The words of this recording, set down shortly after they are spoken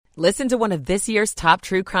Listen to one of this year's top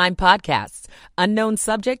true crime podcasts. Unknown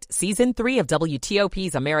Subject, Season 3 of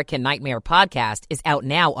WTOP's American Nightmare podcast is out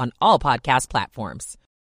now on all podcast platforms.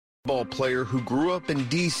 Ball player who grew up in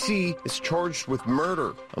D.C. is charged with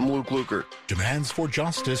murder. I'm Luke Lukert. Demands for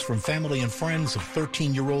justice from family and friends of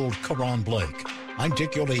 13-year-old Karan Blake. I'm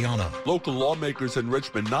Dick Iuliano. Local lawmakers in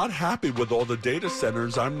Richmond not happy with all the data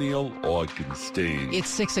centers. I'm Neil Augenstein. It's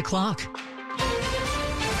 6 o'clock.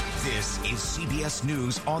 This is CBS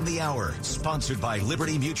News on the Hour, sponsored by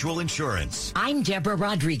Liberty Mutual Insurance. I'm Deborah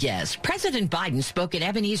Rodriguez. President Biden spoke at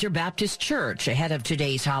Ebenezer Baptist Church ahead of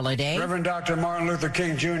today's holiday. Reverend Dr. Martin Luther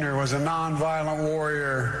King Jr. was a nonviolent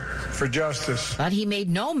warrior for justice. But he made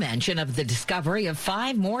no mention of the discovery of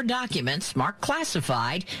 5 more documents marked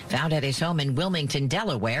classified found at his home in Wilmington,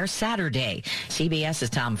 Delaware, Saturday.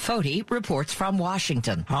 CBS's Tom Foti reports from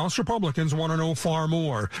Washington. House Republicans want to know far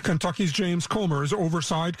more. Kentucky's James Comer is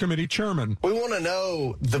Oversight Committee chairman. We want to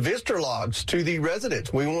know the visitor logs to the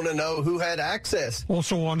residents. We want to know who had access.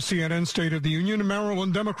 Also on CNN State of the Union,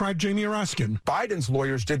 Maryland Democrat Jamie Raskin. Biden's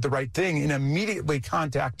lawyers did the right thing in immediately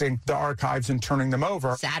contacting the archives and turning them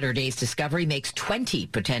over. Saturday's discovery makes 20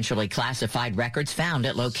 potentially classified records found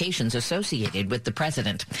at locations associated with the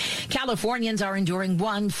president. Californians are enduring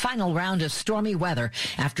one final round of stormy weather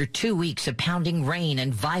after 2 weeks of pounding rain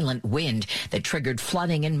and violent wind that triggered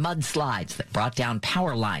flooding and mudslides that brought down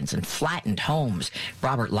power lines and flattened homes.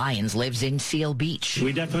 Robert Lyons lives in Seal Beach.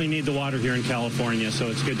 We definitely need the water here in California, so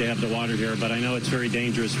it's good to have the water here, but I know it's very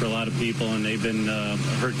dangerous for a lot of people, and they've been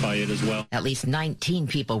hurt by it as well. At least 19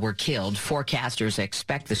 people were killed. Forecasters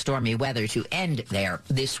expect the stormy weather to end there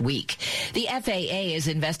this week. The FAA is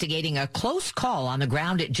investigating a close call on the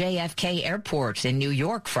ground at JFK Airport in New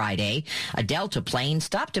York Friday. A Delta plane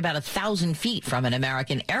stopped about 1,000 feet from an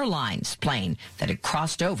American Airlines plane that had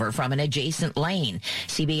crossed over from an adjacent lane.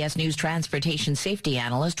 CBS News transportation safety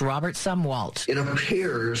analyst Robert Sumwalt. It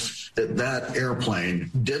appears that that airplane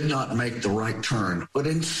did not make the right turn, but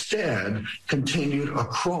instead continued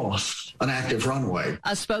across an active runway.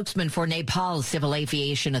 A spokesman for Nepal's Civil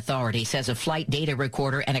Aviation Authority says a flight data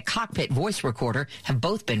recorder and a cockpit voice recorder have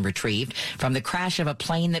both been retrieved from the crash of a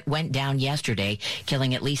plane that went down yesterday,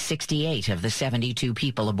 killing at least 68 of the 72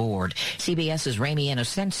 people aboard. CBS's Ramy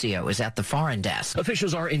Inocencio is at the foreign desk.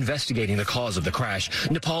 Officials are investigating the cause of the crash.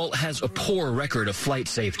 Nepal has a poor record of flight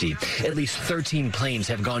safety. At least 13 planes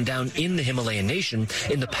have gone down in the Himalayan nation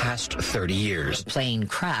in the past 30 years. The plane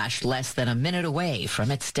crashed less than a minute away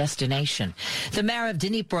from its destination. The mayor of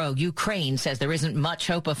Dnipro, Ukraine, says there isn't much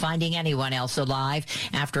hope of finding anyone else alive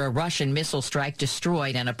after a Russian missile strike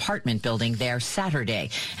destroyed an apartment building there Saturday.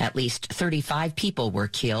 At least 35 people were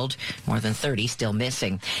killed, more than 30 still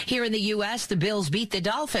missing. Here in the U.S., the Bills beat the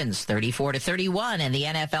Dolphins 34-31 in the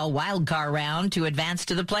NFL wildcard round to advance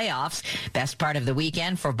to the playoffs. Best part of the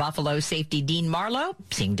weekend for Buffalo safety Dean Marlowe,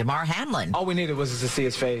 seeing DeMar Hamlin. All we needed was to see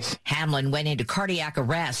his face. Hamlin went into cardiac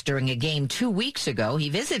arrest during a game 2 weeks ago. He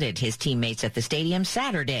visited his teammates at the stadium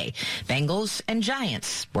Saturday. Bengals and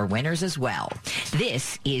Giants were winners as well.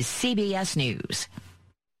 This is CBS News.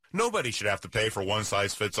 Nobody should have to pay for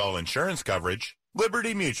one-size-fits-all insurance coverage.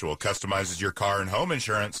 Liberty Mutual customizes your car and home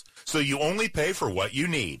insurance, so you only pay for what you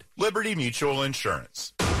need. Liberty Mutual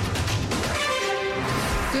Insurance.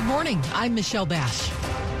 Good morning. I'm Michelle Bash.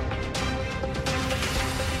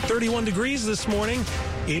 31 degrees this morning.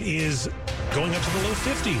 It is going up to the low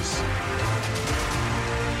 50s.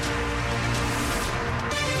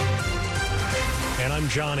 And I'm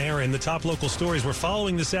John Aaron. The top local stories we're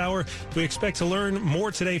following this hour. We expect to learn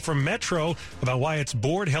more today from Metro about why its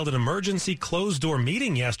board held an emergency closed-door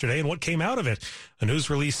meeting yesterday and what came out of it. A news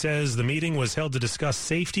release says the meeting was held to discuss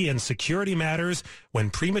safety and security matters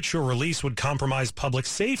when premature release would compromise public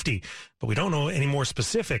safety. But we don't know any more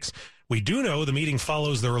specifics. We do know the meeting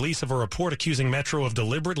follows the release of a report accusing Metro of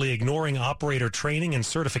deliberately ignoring operator training and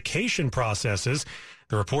certification processes.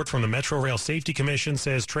 The report from the Metro Rail Safety Commission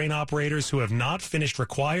says train operators who have not finished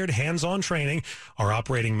required hands-on training are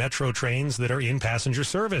operating Metro trains that are in passenger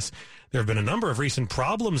service. There have been a number of recent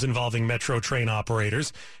problems involving Metro train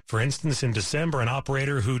operators. For instance, in December, an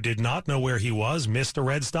operator who did not know where he was missed a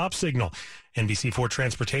red stop signal. NBC4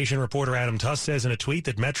 transportation reporter Adam Tuss says in a tweet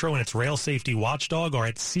that Metro and its rail safety watchdog are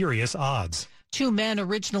at serious odds. 2 men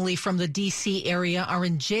originally from the D.C. area are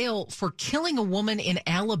in jail for killing a woman in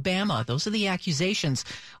Alabama. Those are the accusations.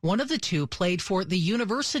 One of the 2 played for the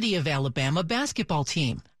University of Alabama basketball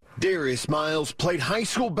team. Darius Miles played high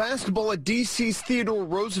school basketball at D.C.'s Theodore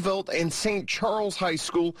Roosevelt and St. Charles High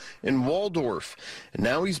School in Waldorf. And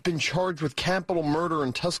now he's been charged with capital murder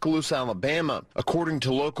in Tuscaloosa, Alabama. According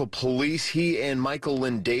to local police, he and Michael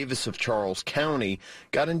Lynn Davis of Charles County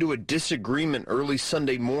got into a disagreement early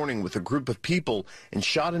Sunday morning with a group of people and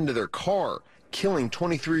shot into their car, killing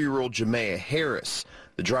 23-year-old Jamea Harris.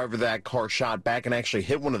 The driver of that car shot back and actually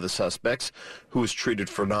hit one of the suspects, who was treated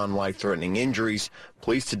for non-life-threatening injuries.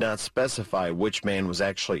 Police did not specify which man was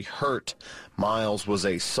actually hurt. Miles was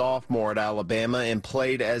a sophomore at Alabama and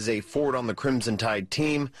played as a forward on the Crimson Tide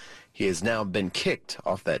team. He has now been kicked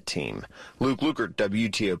off that team. Luke Lukert,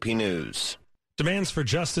 WTOP News. Demands for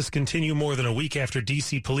justice continue more than a week after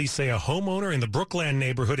D.C. police say a homeowner in the Brookland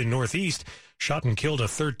neighborhood in Northeast shot and killed a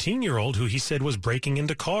 13-year-old who he said was breaking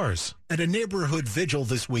into cars. At a neighborhood vigil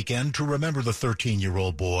this weekend to remember the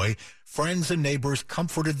 13-year-old boy, friends and neighbors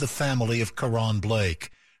comforted the family of Karan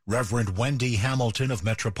Blake. Reverend Wendy Hamilton of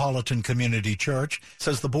Metropolitan Community Church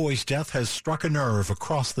says the boy's death has struck a nerve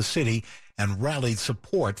across the city and rallied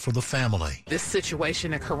support for the family. This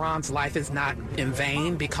situation in Karan's life is not in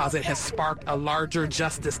vain because it has sparked a larger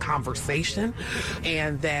justice conversation,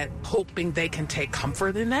 and that hoping they can take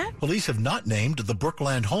comfort in that. Police have not named the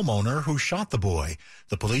Brookland homeowner who shot the boy.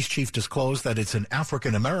 The police chief disclosed that it's an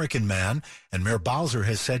African-American man, and Mayor Bowser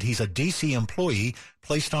has said he's a D.C. employee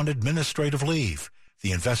placed on administrative leave.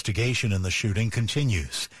 The investigation in the shooting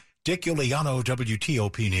continues. Dick Iuliano,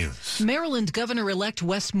 WTOP News. Maryland Governor-elect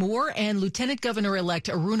Wes Moore and Lieutenant Governor-elect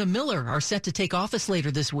Aruna Miller are set to take office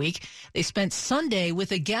later this week. They spent Sunday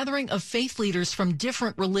with a gathering of faith leaders from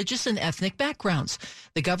different religious and ethnic backgrounds.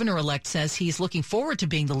 The governor-elect says he's looking forward to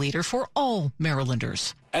being the leader for all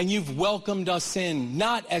Marylanders. And you've welcomed us in,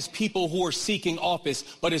 not as people who are seeking office,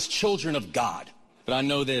 but as children of God. But I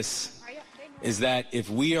know this, is that if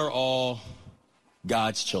we are all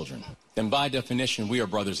God's children, then by definition, we are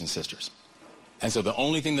brothers and sisters. And so the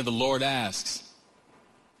only thing that the Lord asks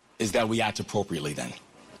is that we act appropriately then,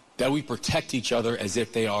 that we protect each other as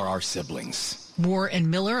if they are our siblings. Moore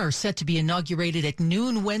and Miller are set to be inaugurated at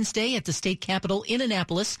noon Wednesday at the state capitol in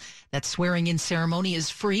Annapolis. That swearing-in ceremony is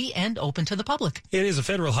free and open to the public. It is a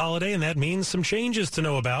federal holiday, and that means some changes to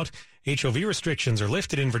know about. HOV restrictions are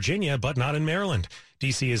lifted in Virginia, but not in Maryland.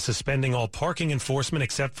 D.C. is suspending all parking enforcement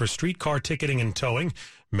except for streetcar ticketing and towing.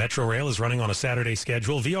 Metrorail is running on a Saturday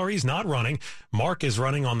schedule. VRE is not running. MARC is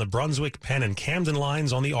running on the Brunswick, Penn, and Camden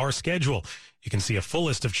lines on the R schedule. You can see a full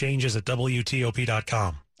list of changes at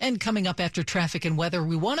WTOP.com. And coming up after traffic and weather,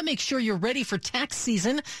 we want to make sure you're ready for tax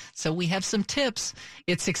season, so we have some tips.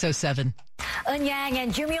 It's 6:07. Yang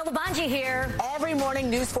and Jumio Labanji here. Every morning,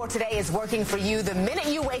 News 4 Today is working for you the minute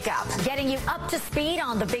you wake up. Getting you up to speed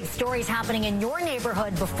on the big stories happening in your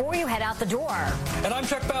neighborhood before you head out the door. And I'm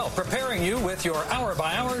Chuck Bell, preparing you with your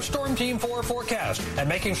hour-by-hour Storm Team 4 forecast and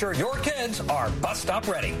making sure your kids are bus stop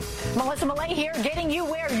ready. Melissa Millay here, getting you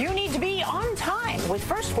where you need to be on time with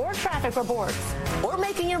First 4 traffic reports. We're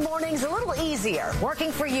making your mornings a little easier.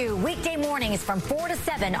 Working for you weekday mornings from 4 to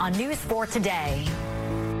 7 on News 4 Today.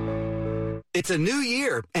 It's a new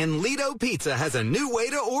year, and Lido Pizza has a new way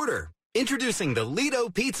to order. Introducing the Lido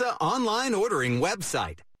Pizza online ordering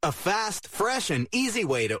website. A fast, fresh, and easy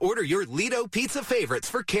way to order your Lido Pizza favorites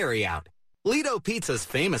for carryout. Lido Pizza's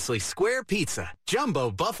famously square pizza,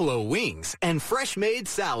 jumbo buffalo wings, and fresh-made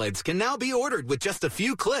salads can now be ordered with just a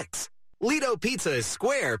few clicks. Lido Pizza is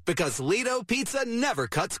square because Lido Pizza never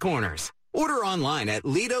cuts corners. Order online at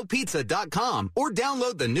LidoPizza.com or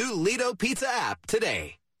download the new Lido Pizza app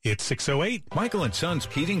today. It's 6:08. Michael & Son's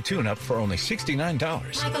heating tune-up for only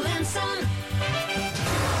 $69. Michael & Son.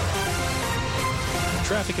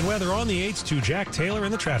 Traffic and weather on the 8s to Jack Taylor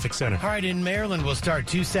in the traffic center. All right, in Maryland, we'll start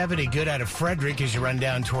 270 good out of Frederick as you run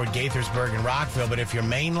down toward Gaithersburg and Rockville. But if your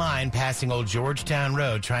main line passing Old Georgetown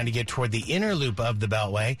Road, trying to get toward the inner loop of the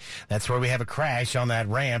Beltway, that's where we have a crash on that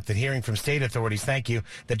ramp that, hearing from state authorities, thank you,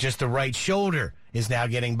 that just the right shoulder is now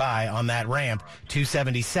getting by on that ramp,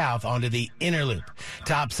 270 south onto the inner loop.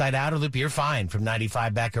 Topside outer loop, you're fine from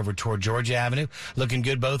 95 back over toward Georgia Avenue. Looking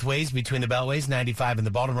good both ways between the Beltways, 95 and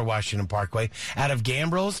the Baltimore-Washington Parkway. Out of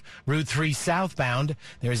Gambrills, Route 3 southbound,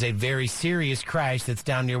 there's a very serious crash that's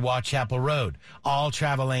down near Watchapel Road. All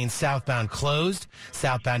travel lanes southbound closed.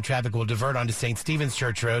 Southbound traffic will divert onto St. Stephen's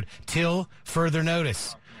Church Road till further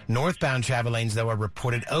notice. Northbound travel lanes, though, are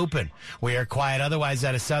reported open. We are quiet otherwise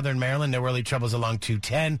out of southern Maryland. No early troubles along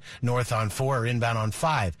 210, north on 4 or inbound on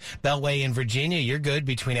 5. Beltway in Virginia, you're good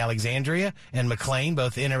between Alexandria and McLean,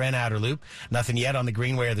 both inner and outer loop. Nothing yet on the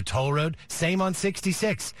Greenway or the toll road. Same on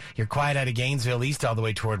 66. You're quiet out of Gainesville east all the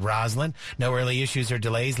way toward Roslyn. No early issues or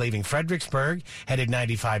delays leaving Fredericksburg, headed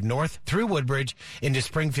 95 north through Woodbridge into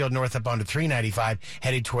Springfield north up onto 395,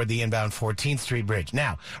 headed toward the inbound 14th Street Bridge.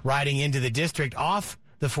 Now, riding into the district off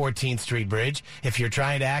the 14th Street Bridge. If you're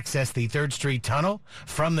trying to access the 3rd Street Tunnel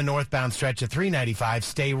from the northbound stretch of 395,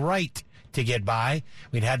 stay right to get by.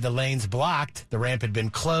 We'd had the lanes blocked. The ramp had been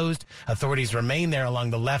closed. Authorities remain there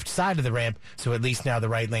along the left side of the ramp, so at least now the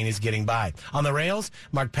right lane is getting by. On the rails,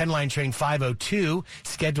 marked Penn Train 502,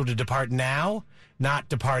 scheduled to depart now, not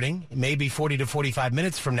departing, maybe 40 to 45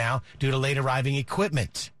 minutes from now due to late arriving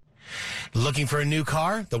equipment. Looking for a new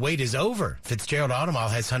car? The wait is over. Fitzgerald Automall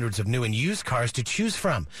has hundreds of new and used cars to choose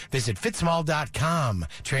from. Visit fitzmall.com.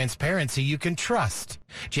 Transparency you can trust.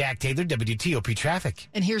 Jack Taylor, WTOP Traffic.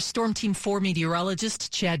 And here's Storm Team 4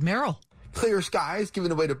 meteorologist Chad Merrill. Clear skies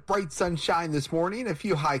giving way to bright sunshine this morning. A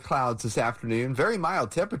few high clouds this afternoon. Very mild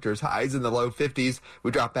temperatures, highs in the low 50s.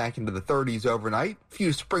 We drop back into the 30s overnight.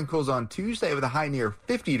 Few sprinkles on Tuesday with a high near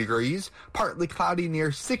 50 degrees. Partly cloudy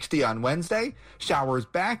near 60 on Wednesday. Showers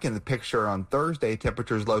back in the picture on Thursday.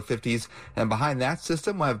 Temperatures low 50s. And behind that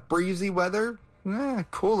system, we'll have breezy weather.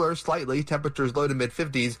 Cooler slightly, temperatures low to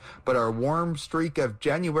mid-50s, but our warm streak of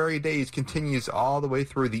January days continues all the way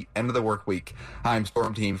through the end of the work week. I'm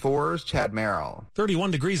Storm Team 4's Chad Merrill. 31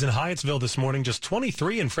 degrees in Hyattsville this morning, just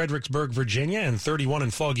 23 in Fredericksburg, Virginia, and 31 in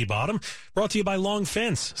Foggy Bottom. Brought to you by Long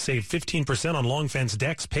Fence. Save 15% on Long Fence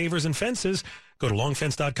decks, pavers, and fences. Go to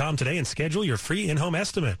longfence.com today and schedule your free in-home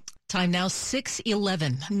estimate. Time now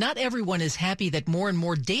 6:11. Not everyone is happy that more and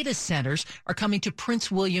more data centers are coming to Prince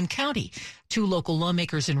William County. 2 local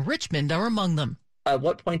lawmakers in Richmond are among them. At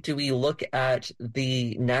what point do we look at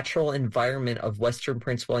the natural environment of western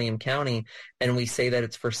Prince William County and we say that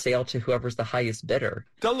it's for sale to whoever's the highest bidder?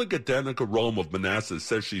 Delegate Danica Rome of Manassas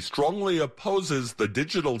says she strongly opposes the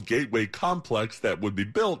digital gateway complex that would be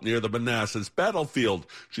built near the Manassas battlefield.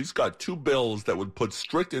 She's got 2 bills that would put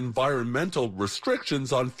strict environmental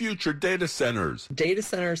restrictions on future data centers. Data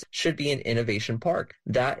centers should be an innovation park.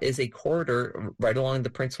 That is a corridor right along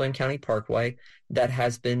the Prince William County Parkway that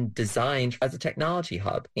has been designed as a technology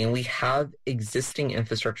hub, and we have existing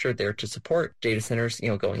infrastructure there to support data centers,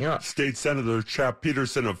 going up. State Senator Chap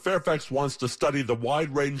Peterson of Fairfax wants to study the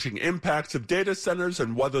wide-ranging impacts of data centers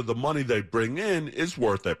and whether the money they bring in is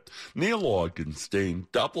worth it. Neil Augenstein,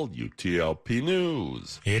 WTOP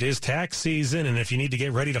News. It is tax season, and if you need to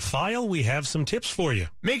get ready to file, we have some tips for you.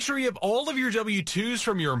 Make sure you have all of your W-2s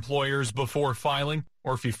from your employers before filing,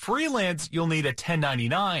 or if you freelance, you'll need a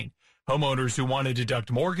 1099. Homeowners who want to deduct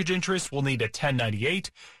mortgage interest will need a 1098.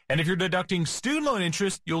 And if you're deducting student loan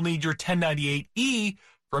interest, you'll need your 1098E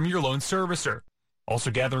from your loan servicer. Also,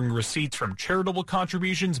 gathering receipts from charitable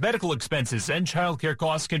contributions, medical expenses, and childcare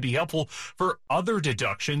costs can be helpful for other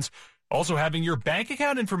deductions. Also, having your bank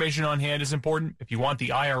account information on hand is important if you want the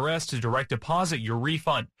IRS to direct deposit your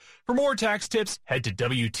refund. For more tax tips, head to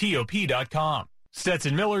WTOP.com.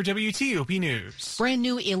 Stetson Miller, WTOP News. Brand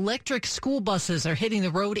new electric school buses are hitting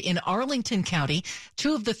the road in Arlington County.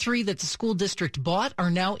 2 of the 3 that the school district bought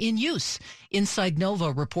are now in use. Inside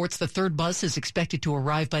Nova reports the 3rd bus is expected to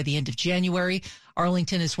arrive by the end of January.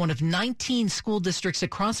 Arlington is one of 19 school districts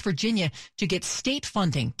across Virginia to get state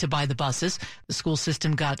funding to buy the buses. The school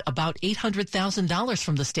system got about $800,000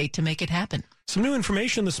 from the state to make it happen. Some new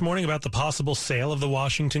information this morning about the possible sale of the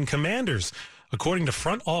Washington Commanders. According to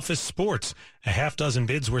Front Office Sports, a half-dozen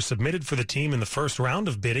bids were submitted for the team in the first round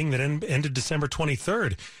of bidding that ended December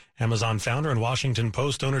 23rd. Amazon founder and Washington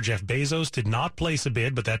Post owner Jeff Bezos did not place a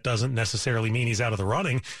bid, but that doesn't necessarily mean he's out of the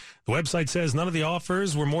running. The website says none of the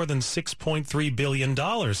offers were more than $6.3 billion.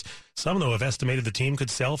 Some, though, have estimated the team could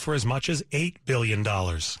sell for as much as $8 billion.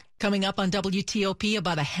 Coming up on WTOP,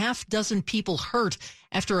 about a half-dozen people hurt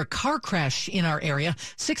after a car crash in our area.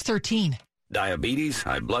 6:13. Diabetes,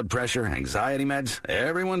 high blood pressure, anxiety meds,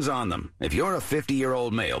 everyone's on them. If you're a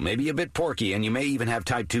 50-year-old male, maybe a bit porky, and you may even have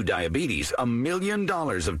type 2 diabetes, $1 million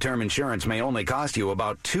of term insurance may only cost you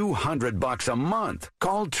about $200 a month.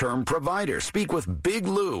 Call Term Provider. Speak with Big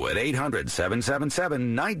Lou at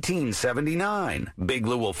 800-777-1979. Big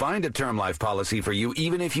Lou will find a term life policy for you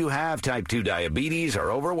even if you have type 2 diabetes,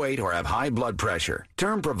 are overweight, or have high blood pressure.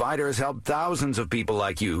 Term Provider has helped thousands of people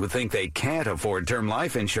like you who think they can't afford term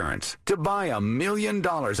life insurance to buy buy $1 million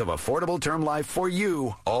of affordable term life for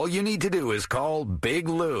you, all you need to do is call Big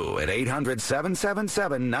Lou at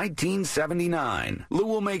 800-777-1979. Lou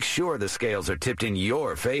will make sure the scales are tipped in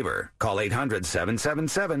your favor. Call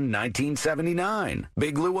 800-777-1979.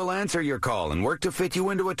 Big Lou will answer your call and work to fit you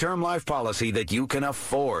into a term life policy that you can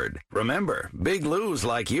afford. Remember, Big Lou's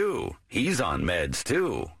like you. He's on meds,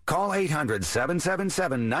 too. Call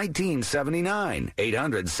 800-777-1979.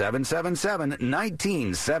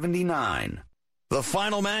 800-777-1979. The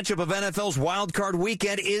final matchup of NFL's Wild Card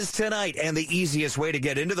Weekend is tonight, and the easiest way to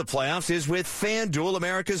get into the playoffs is with FanDuel,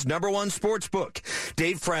 America's #1 sportsbook.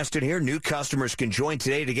 Dave Preston here. New customers can join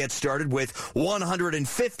today to get started with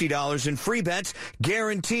 $150 in free bets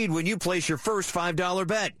guaranteed when you place your first $5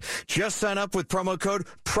 bet. Just sign up with promo code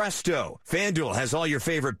PRESTO. FanDuel has all your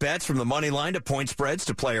favorite bets from the money line to point spreads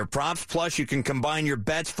to player props. Plus, you can combine your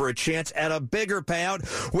bets for a chance at a bigger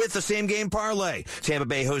payout with the same game parlay. Tampa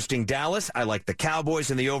Bay hosting Dallas. I like the Cowboys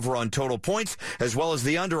and the over on total points, as well as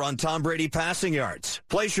the under on Tom Brady passing yards.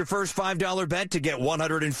 Place your first $5 bet to get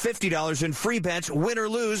 $150 in free bets, win or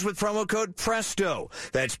lose, with promo code PRESTO.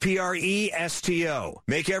 That's PRESTO.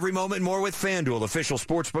 Make every moment more with FanDuel, official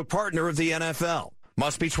sportsbook partner of the NFL.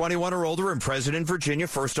 Must be 21 or older and present in Virginia.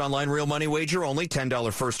 First online real money wager only.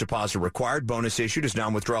 $10 first deposit required. Bonus issued as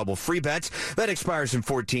non-withdrawable free bets. That expires in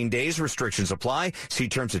 14 days. Restrictions apply. See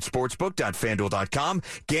terms at sportsbook.fanduel.com.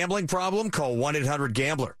 Gambling problem? Call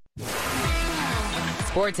 1-800-GAMBLER.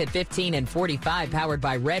 Sports at 15 and 45, powered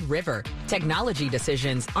by Red River. Technology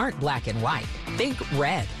decisions aren't black and white. Think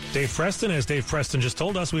red. Dave Preston, as Dave Preston just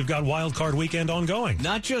told us, we've got Wild Card Weekend ongoing.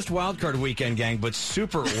 Not just Wild Card Weekend, gang, but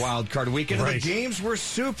Super Wild Card Weekend. Right. The games were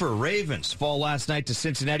super. Ravens fall last night to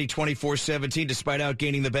Cincinnati 24-17, despite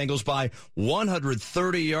outgaining the Bengals by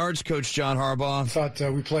 130 yards. Coach John Harbaugh. I thought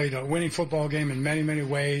we played a winning football game in many, many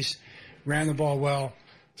ways. Ran the ball well,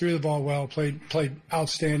 threw the ball well, played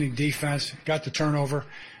outstanding defense, got the turnover.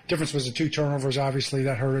 Difference was the 2 turnovers, obviously.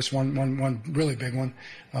 That hurt us, one really big one,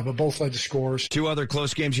 but both led to scores. 2 other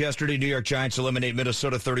close games yesterday. New York Giants eliminate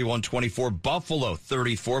Minnesota 31-24. Buffalo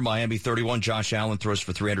 34, Miami 31. Josh Allen throws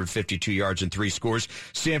for 352 yards and 3 scores.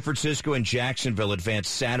 San Francisco and Jacksonville advance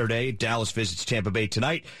Saturday. Dallas visits Tampa Bay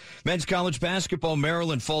tonight. Men's college basketball,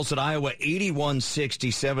 Maryland falls at Iowa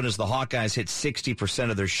 81-67 as the Hawkeyes hit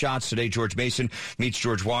 60% of their shots today. George Mason meets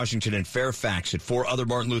George Washington in Fairfax at 4 other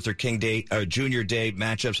Martin Luther King Day, Jr. Day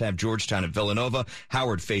matchups have Georgetown at Villanova.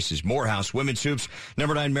 Howard faces Morehouse. Women's hoops,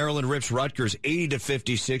 number 9 Maryland rips Rutgers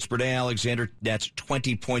 80-56. Brene Alexander nets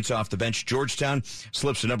 20 points off the bench. Georgetown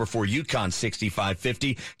slips to number 4 UConn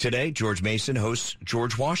 65-50. Today, George Mason hosts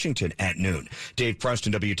George Washington at noon. Dave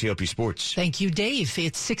Preston, WTOP Sports. Thank you, Dave.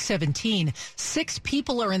 It's 6:17. 6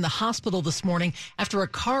 people are in the hospital this morning after a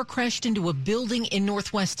car crashed into a building in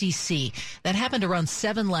Northwest D.C. That happened around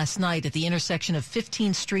 7 last night at the intersection of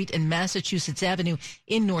 15th Street and Massachusetts Avenue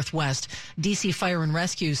in Northwest. D.C. Fire and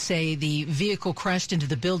Rescue say the vehicle crashed into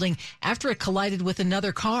the building after it collided with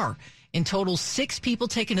another car. In total, 6 people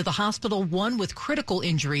taken to the hospital, 1 with critical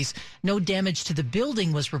injuries. No damage to the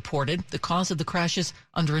building was reported. The cause of the crash is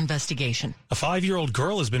under investigation. A 5-year-old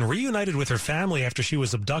girl has been reunited with her family after she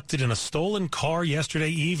was abducted in a stolen car yesterday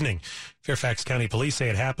evening. Fairfax County Police say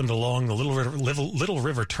it happened along the Little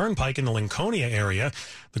River Turnpike in the Lincolnia area.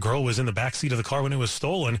 The girl was in the backseat of the car when it was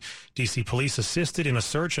stolen. D.C. police assisted in a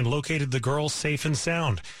search and located the girl safe and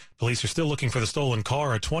sound. Police are still looking for the stolen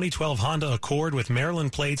car, a 2012 Honda Accord with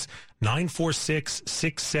Maryland plates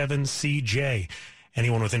 94667CJ.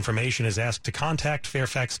 Anyone with information is asked to contact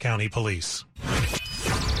Fairfax County Police.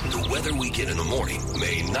 The weather we get in the morning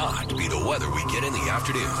may not be the weather we get in the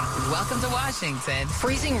afternoon. Welcome to Washington.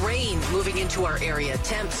 Freezing rain moving into our area.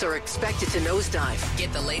 Temps are expected to nosedive.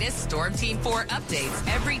 Get the latest Storm Team 4 updates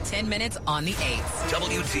every 10 minutes on the 8th.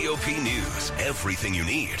 WTOP News. Everything you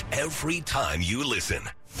need, every time you listen.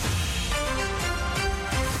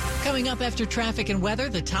 Coming up after traffic and weather,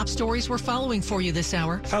 the top stories we're following for you this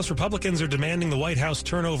hour. House Republicans are demanding the White House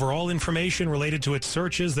turn over all information related to its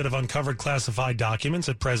searches that have uncovered classified documents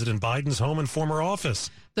at President Biden's home and former office.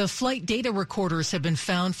 The flight data recorders have been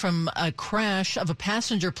found from a crash of a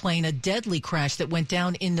passenger plane, a deadly crash that went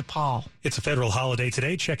down in Nepal. It's a federal holiday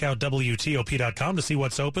today. Check out WTOP.com to see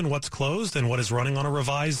what's open, what's closed, and what is running on a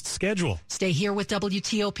revised schedule. Stay here with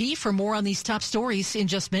WTOP for more on these top stories in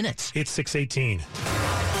just minutes. It's 6:18.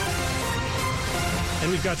 And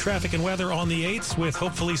we've got traffic and weather on the 8s with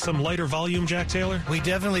hopefully some lighter volume, Jack Taylor. We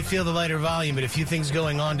definitely feel the lighter volume, but a few things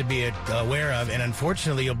going on to be aware of, and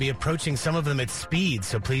unfortunately you'll be approaching some of them at speed,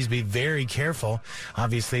 so please be very careful,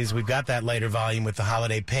 obviously, as we've got that lighter volume with the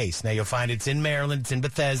holiday pace. Now you'll find it's in Maryland, it's in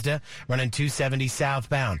Bethesda, running 270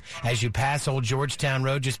 southbound. As you pass Old Georgetown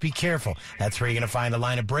Road, just be careful. That's where you're going to find a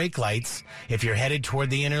line of brake lights if you're headed toward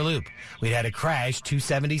the inner loop. We'd had a crash,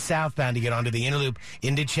 270 southbound to get onto the inner loop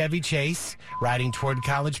into Chevy Chase, riding toward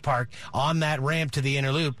College Park. On that ramp to the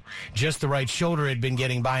inner loop, just the right shoulder had been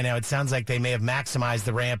getting by. Now it sounds like they may have maximized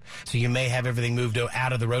the ramp, so you may have everything moved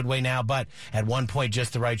out of the roadway now, but at one point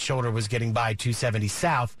just the right shoulder was getting by 270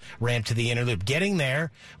 south, ramp to the inner loop. Getting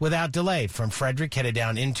there without delay from Frederick, headed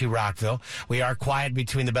down into Rockville. We are quiet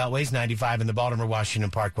between the Beltways, 95 and the Baltimore-Washington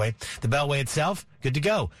Parkway. The Beltway itself, good to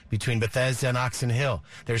go between Bethesda and Oxon Hill.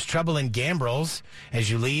 There's trouble in Gambrills as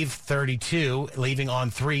you leave 32, leaving on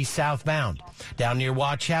 3 southbound. Down near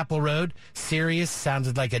Waugh Chapel Road, serious,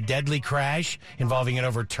 sounded like a deadly crash involving an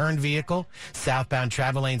overturned vehicle. Southbound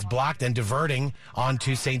travel lanes blocked and diverting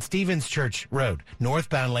onto St. Stephen's Church Road.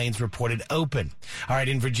 Northbound lanes reported open. All right,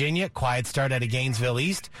 in Virginia, quiet start out of Gainesville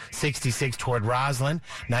East, 66 toward Roslyn.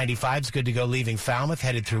 95's good to go leaving Falmouth,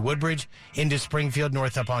 headed through Woodbridge into Springfield,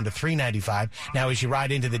 north up onto 395. Now as you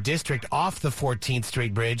ride into the district off the 14th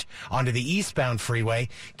Street Bridge onto the eastbound freeway,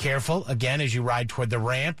 careful again as you ride toward the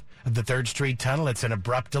ramp of the 3rd Street Tunnel. It's an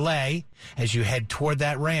abrupt delay as you head toward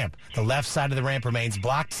that ramp. The left side of the ramp remains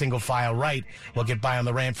blocked. Single file right will get by on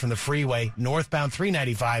the ramp from the freeway northbound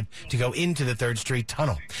 395 to go into the 3rd Street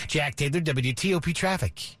Tunnel. Jack Taylor, WTOP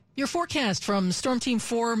Traffic. Your forecast from Storm Team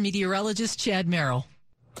 4 meteorologist Chad Merrill.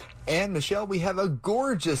 And, Michelle, we have a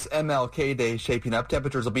gorgeous MLK Day shaping up.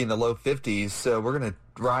 Temperatures will be in the low 50s, so we're going to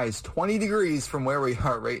rise 20 degrees from where we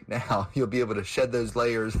are right now. You'll be able to shed those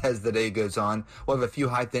layers as the day goes on. We'll have a few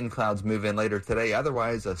high thin clouds move in later today.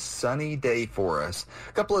 Otherwise, a sunny day for us.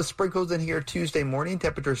 A couple of sprinkles in here Tuesday morning.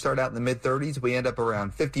 Temperatures start out in the mid-30s. We end up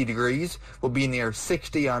around 50 degrees. We'll be near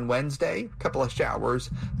 60 on Wednesday. A couple of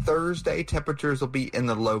showers. Thursday, temperatures will be in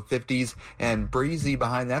the low 50s and breezy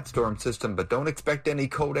behind that storm system, but don't expect any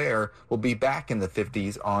cold air. We'll be back in the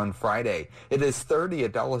 50s on Friday. It is 30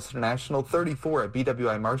 at Dulles International, 34 at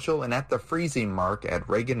BWI Marshall, and at the freezing mark at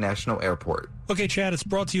Reagan National Airport. Okay, Chad, it's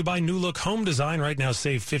brought to you by New Look Home Design. Right now,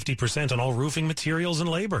 save 50% on all roofing materials and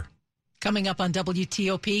labor. Coming up on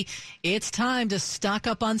WTOP, it's time to stock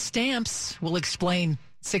up on stamps. We'll explain.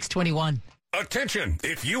 621. Attention!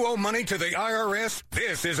 If you owe money to the IRS,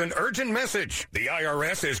 this is an urgent message. The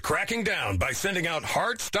IRS is cracking down by sending out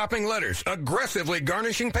heart-stopping letters, aggressively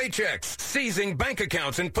garnishing paychecks, seizing bank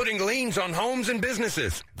accounts, and putting liens on homes and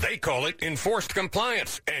businesses. They call it enforced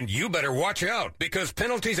compliance, and you better watch out because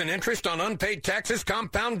penalties and interest on unpaid taxes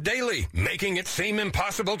compound daily, making it seem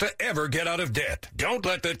impossible to ever get out of debt. Don't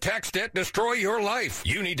let the tax debt destroy your life.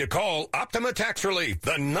 You need to call Optima Tax Relief,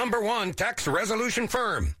 the #1 tax resolution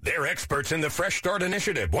firm. They're experts in the Fresh Start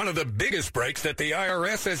Initiative, one of the biggest breaks that the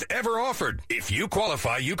IRS has ever offered. If you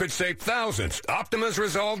qualify, you could save thousands. Optima's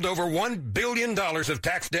resolved over $1 billion of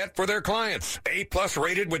tax debt for their clients. A+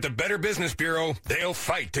 rated with the Better Business Bureau, they'll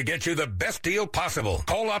fight to get you the best deal possible.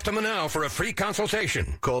 Call Optima now for a free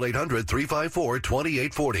consultation. Call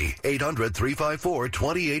 800-354-2840.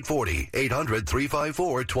 800-354-2840.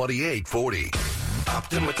 800-354-2840.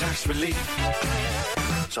 Optima Tax Relief.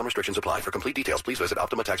 Some restrictions apply. For complete details, please visit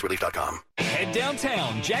OptimaTaxRelief.com. Head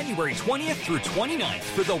downtown January 20th through 29th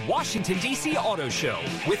for the Washington, D.C. Auto Show.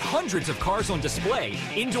 With hundreds of cars on display,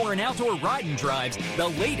 indoor and outdoor ride and drives, the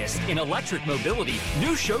latest in electric mobility,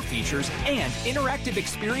 new show features, and interactive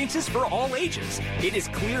experiences for all ages. It is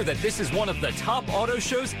clear that this is one of the top auto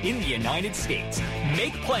shows in the United States.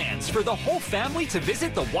 Make plans for the whole family to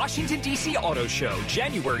visit the Washington, D.C. Auto Show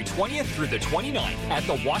January 20th through the 29th at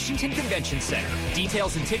the Washington Convention Center.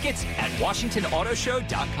 Details and tickets at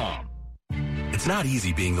WashingtonAutoShow.com. It's not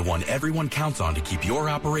easy being the one everyone counts on to keep your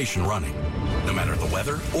operation running, no matter the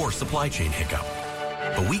weather or supply chain hiccup.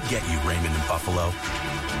 But we get you, Raymond in Buffalo,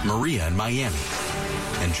 Maria in Miami,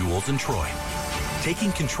 and Jules in Troy,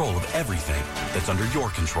 taking control of everything that's under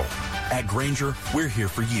your control. At Grainger, we're here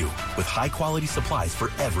for you with high-quality supplies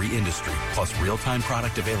for every industry, plus real-time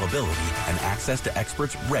product availability and access to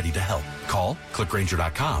experts ready to help. Call, click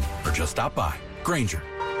Grainger.com, or just stop by. Grainger,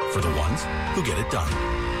 for the ones who get it done.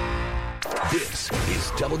 This is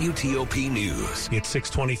WTOP News. It's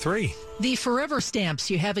 623. The forever stamps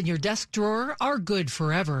you have in your desk drawer are good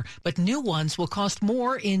forever, but new ones will cost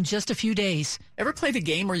more in just a few days. Ever play the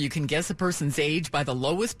game where you can guess a person's age by the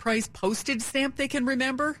lowest price postage stamp they can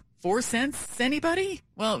remember? 4 cents? Anybody?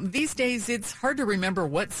 Well, these days it's hard to remember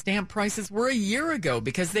what stamp prices were a year ago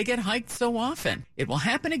because they get hiked so often. It will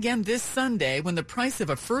happen again this Sunday when the price of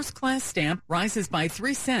a first-class stamp rises by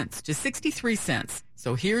 3 cents to 63 cents.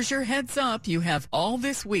 So here's your heads up. You have all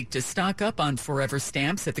this week to stock up on Forever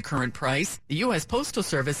stamps at the current price. The U.S. Postal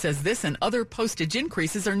Service says this and other postage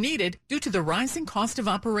increases are needed due to the rising cost of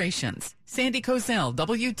operations. Sandy Kozel,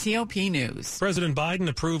 WTOP News. President Biden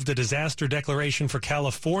approved a disaster declaration for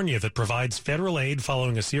California that provides federal aid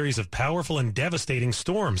following a series of powerful and devastating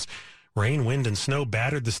storms. Rain, wind, and snow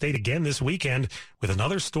battered the state again this weekend with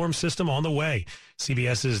another storm system on the way.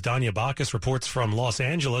 CBS's Danya Bacchus reports from Los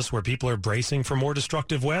Angeles, where people are bracing for more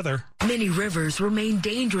destructive weather. Many rivers remain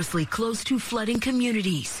dangerously close to flooding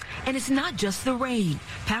communities. And it's not just the rain.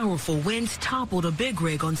 Powerful winds toppled a big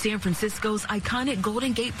rig on San Francisco's iconic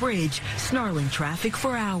Golden Gate Bridge, snarling traffic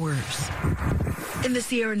for hours. In the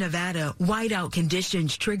Sierra Nevada, whiteout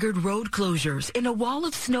conditions triggered road closures, and a wall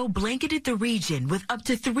of snow blanketed the region with up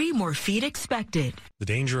to 3 more feet expected. The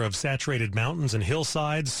danger of saturated mountains and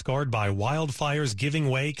hillsides scarred by wildfires giving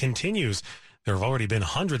way continues. There have already been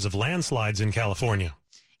hundreds of landslides in California.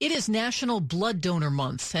 It is National Blood Donor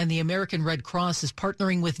Month, and the American Red Cross is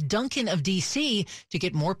partnering with Dunkin' of D.C. to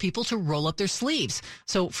get more people to roll up their sleeves.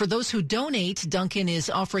 So for those who donate, Dunkin' is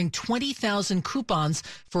offering 20,000 coupons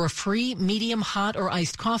for a free medium hot or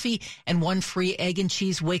iced coffee and 1 free egg and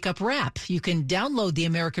cheese wake-up wrap. You can download the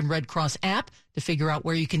American Red Cross app to figure out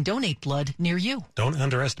where you can donate blood near you. Don't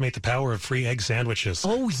underestimate the power of free egg sandwiches.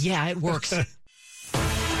 Oh, yeah, it works.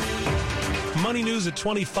 Money news at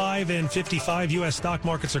 25 and 55. U.S. stock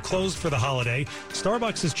markets are closed for the holiday.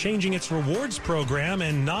 Starbucks is changing its rewards program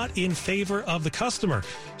and not in favor of the customer.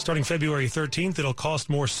 Starting February 13th, it'll cost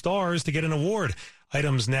more stars to get an award.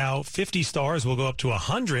 Items now 50 stars will go up to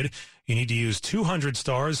 100. You need to use 200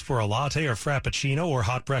 stars for a latte or frappuccino or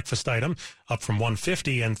hot breakfast item, up from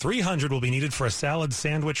 150, and 300 will be needed for a salad,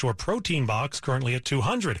 sandwich, or protein box, currently at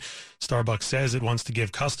 200. Starbucks says it wants to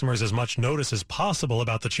give customers as much notice as possible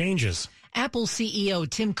about the changes. Apple CEO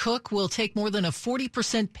Tim Cook will take more than a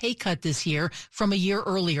 40% pay cut this year from a year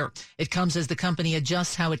earlier. It comes as the company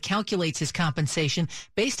adjusts how it calculates his compensation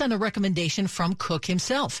based on a recommendation from Cook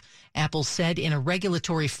himself. Apple said in a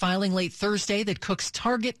regulatory filing late Thursday that Cook's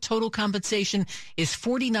target total compensation is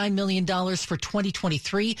 $49 million for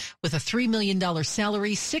 2023, with a $3 million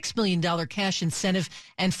salary, $6 million cash incentive,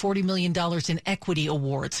 and $40 million in equity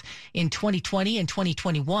awards. In 2020 and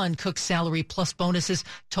 2021, Cook's salary plus bonuses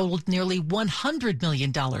totaled nearly $100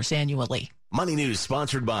 million annually. Money News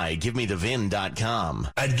sponsored by GiveMeTheVIN.com.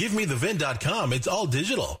 At GiveMeTheVIN.com, it's all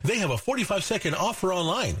digital. They have a 45-second offer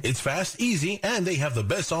online. It's fast, easy, and they have the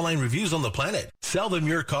best online reviews on the planet. Sell them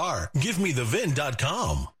your car.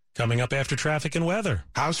 GiveMeTheVIN.com. Coming up after traffic and weather.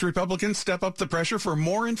 House Republicans step up the pressure for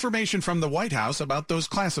more information from the White House about those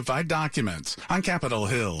classified documents. On Capitol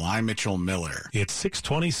Hill, I'm Mitchell Miller. It's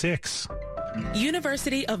 6:26.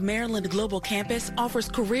 University of Maryland Global Campus offers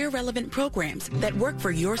career-relevant programs that work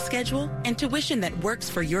for your schedule and tuition that works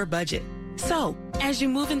for your budget. So, as you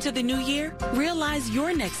move into the new year, realize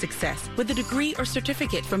your next success with a degree or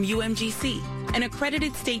certificate from UMGC, an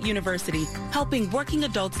accredited state university helping working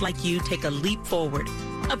adults like you take a leap forward.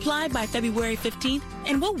 Apply by February 15th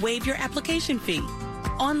and we'll waive your application fee.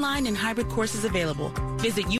 Online and hybrid courses available. Visit